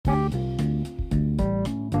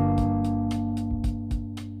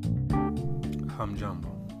Hamjambo.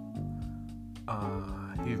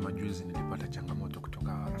 Hivi majuzi nilipata changamoto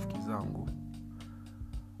kutoka rafiki zangu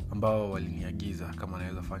ambao waliniagiza kama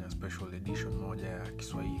naweza fanya special edition moja ya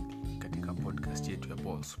Kiswahili katika podcast yetu ya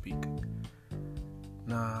Paul Speak.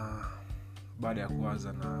 Na baada ya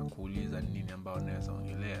kuwaza na kuuliza nini ambao naweza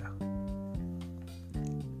ongelea,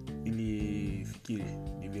 nilifikiri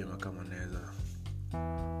ni vyema kama naweza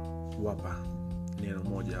wapa neno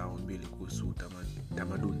moja au mbili kuhusu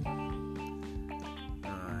tamaduni.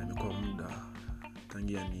 Imekuwa muda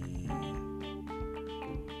tangia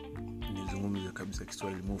nizungumze kabisa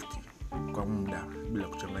Kiswahili mufti kwa muda bila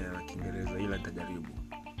kuchanganya na Kiingereza, ila nitajaribu.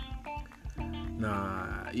 Na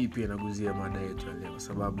hii pia inaguzia mada yetu ya leo,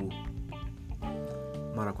 sababu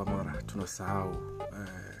mara kwa mara tunasahau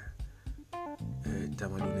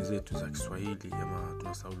tamaduni zetu za Kiswahili, ama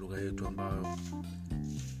tunasahau lugha yetu ambayo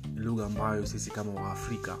ni lugha ambayo sisi kama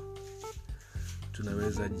Waafrika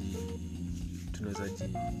tunaweza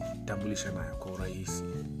jitambulisha nayo kwa urahisi,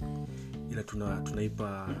 ila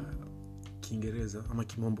tunaipa Kiingereza ama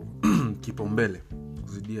Kimombo kipaumbele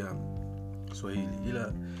kuzidia Kiswahili.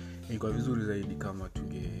 Ila ni kwa vizuri zaidi kama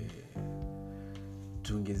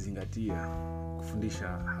tungezingatia kufundisha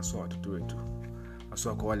haswa watoto wetu,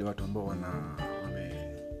 haswa kwa wale watu ambao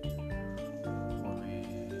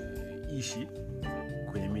wameishi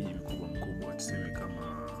kwenye miji mikubwa, tuseme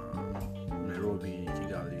kama Nairobi,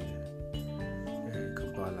 Kigali,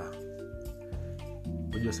 Kampala.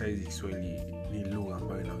 Unajua saizi Kiswahili ni lugha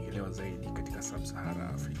ambayo inaongelewa zaidi katika Sub-Sahara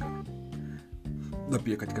Afrika na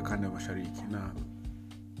pia katika kanda ya Mashariki, na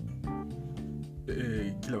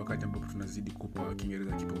kila wakati ambapo tunazidi kupa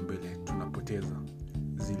Kiingereza kipaumbele tunapoteza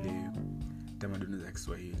zile tamaduni za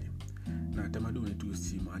Kiswahili. Na tamaduni tu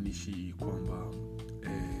simaanishi kwamba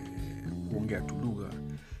kuongea tu lugha,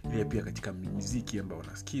 ile pia katika muziki ambao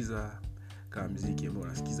unasikiza, kama muziki ambao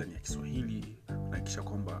unasikiza ni ya Kiswahili, unahakikisha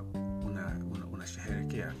kwamba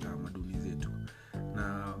unasherehekea tamaduni zetu.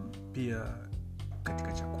 Na pia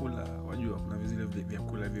katika chakula, wajua kuna zile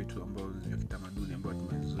vyakula vyetu ambao ni vya kitamaduni ambao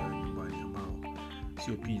tumezoea nyumbani, ambao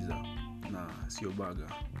sio pizza na sio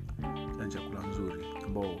burger. Ni chakula nzuri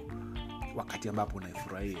ambao wakati ambapo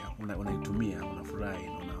unaifurahia, unaitumia, unafurahi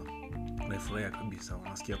na unaifurahia kabisa,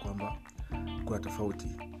 unasikia kwamba kuna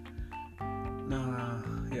tofauti. Na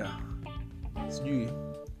sijui,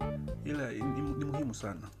 ila ni muhimu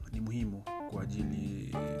sana, ni muhimu kwa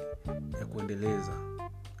ajili ya kuendeleza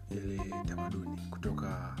ile tamaduni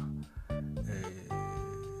kutoka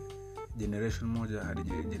generation moja hadi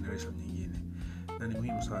generation nyingine. Na ni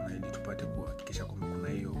muhimu sana ili tupate kuhakikisha kwamba kuna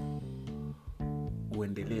hiyo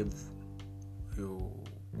uendelevu, hiyo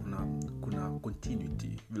kuna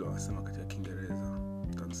continuity vile wanasema katika Kiingereza,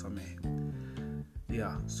 tanisamehe.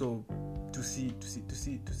 So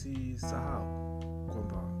tusisahau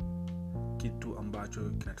kwamba kitu ambacho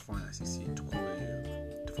kinatufanya sisi tukue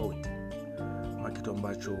tofauti, ama kitu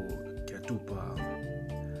ambacho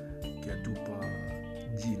kinatupa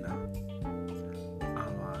jina,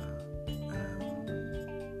 ama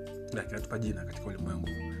kinatupa jina katika ulimwengu,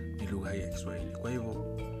 ni lugha hii ya Kiswahili. Kwa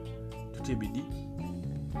hivyo tutie bidii,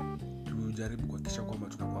 tujaribu kuhakikisha kwamba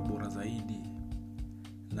tunakuwa bora zaidi,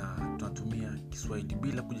 na tunatumia Kiswahili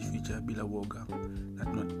bila kujificha, bila uoga, na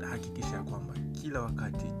tunahakikisha kwamba kila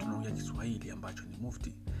wakati tunaongea Kiswahili ambacho ni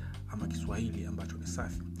mufti, ama Kiswahili ambacho ni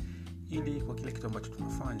safi, ili kwa kila kitu ambacho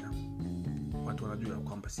tunafanya watu wanajua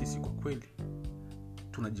kwamba sisi kwa kweli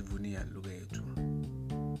tunajivunia lugha yetu.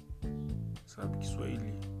 Sababu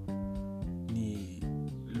Kiswahili ni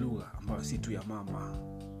lugha ambayo si tu ya mama,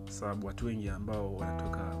 sababu watu wengi ambao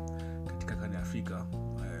wanatoka katika kanda ya Afrika,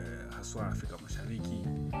 haswa Afrika Mashariki,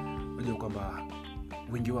 wanajua kwamba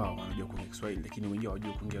wengi wao wanajua kuongea Kiswahili, lakini wengi wao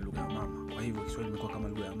hawajui kuongea lugha ya mama. Kwa hivyo Kiswahili imekuwa kama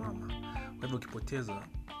lugha ya mama. Kwa hivyo ukipoteza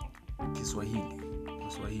Kiswahili,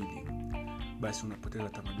 basi unapoteza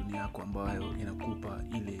tamaduni yako ambayo inakupa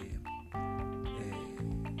ile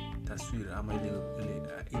taswira ama ile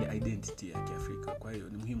identity ya Kiafrika. Kwa hiyo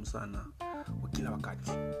ni muhimu sana kwa kila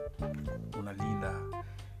wakati unalinda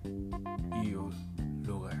hiyo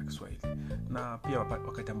lugha ya Kiswahili. Na pia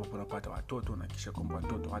wakati ambapo unapata watoto, na kisha kwamba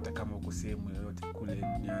watoto hata kama uko sehemu yoyote kule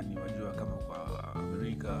duniani, wajua kama kwa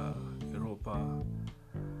Amerika, Europa,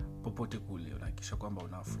 popote kule, unahakikisha kwamba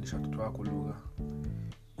unawafundisha watoto wako lugha,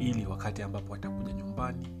 ili wakati ambapo watakuja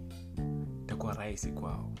nyumbani itakuwa rahisi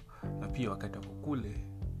kwao. Na pia wakati wako kule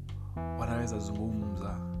wanaweza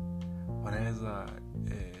zungumza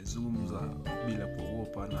bila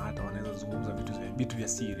kuogopa, na hata wanaweza zungumza vitu vya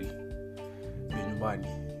siri vya nyumbani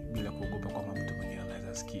bila kuogopa kwamba mtu mwingine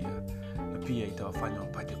anaweza sikia. Na pia itawafanya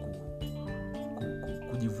wapate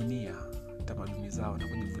kujivunia tamaduni zao na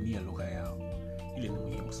kujivunia lugha yao. Ile ni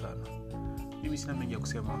muhimu sana. Mimi sina mengi ya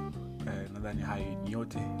kusema. Nadhani hayo ni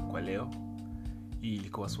yote kwa leo. Hii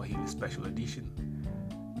ilikuwa Swahili Special Edition,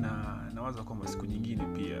 na nawaza kwamba siku nyingine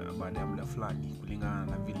pia baada ya muda fulani, kulingana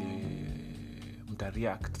na vile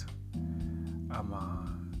mtareact ama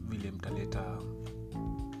vile mtaleta,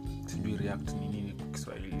 sijui react ni nini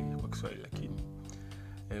kwa Kiswahili lakini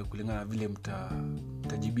kulingana na vile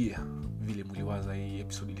mtajibia vile mliwaza hii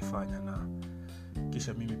episode ilifanya, na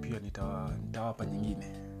kisha mimi pia nitawapa nyingine.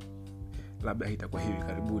 Labda haitakuwa hivi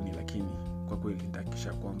karibuni, lakini kwa kweli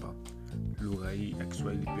nitahakikisha kwamba lugha hii ya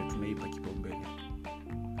Kiswahili pia tunaipa kipaumbele.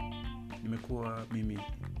 Nimekuwa mimi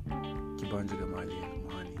Kibanja Gamali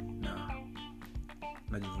Muhani, na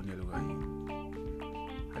najivunia lugha hii.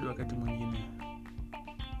 Hadi wakati mwingine,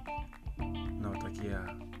 nawatakia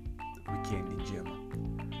weekend njema.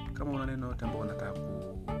 Kama una neno yote ambalo unataka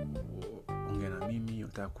kuongea na mimi,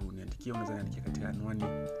 unataka kuniandikia, unaweza niandikia katika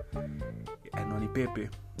anwani pepe,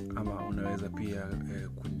 ama unaweza pia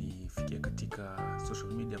kunifikia katika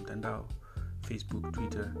social media mtandao, Facebook,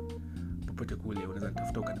 Twitter, popote kule unaweza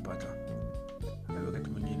nitafuta ukanipata. Hadi wakati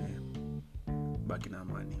mwingine, baki na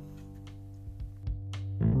amani.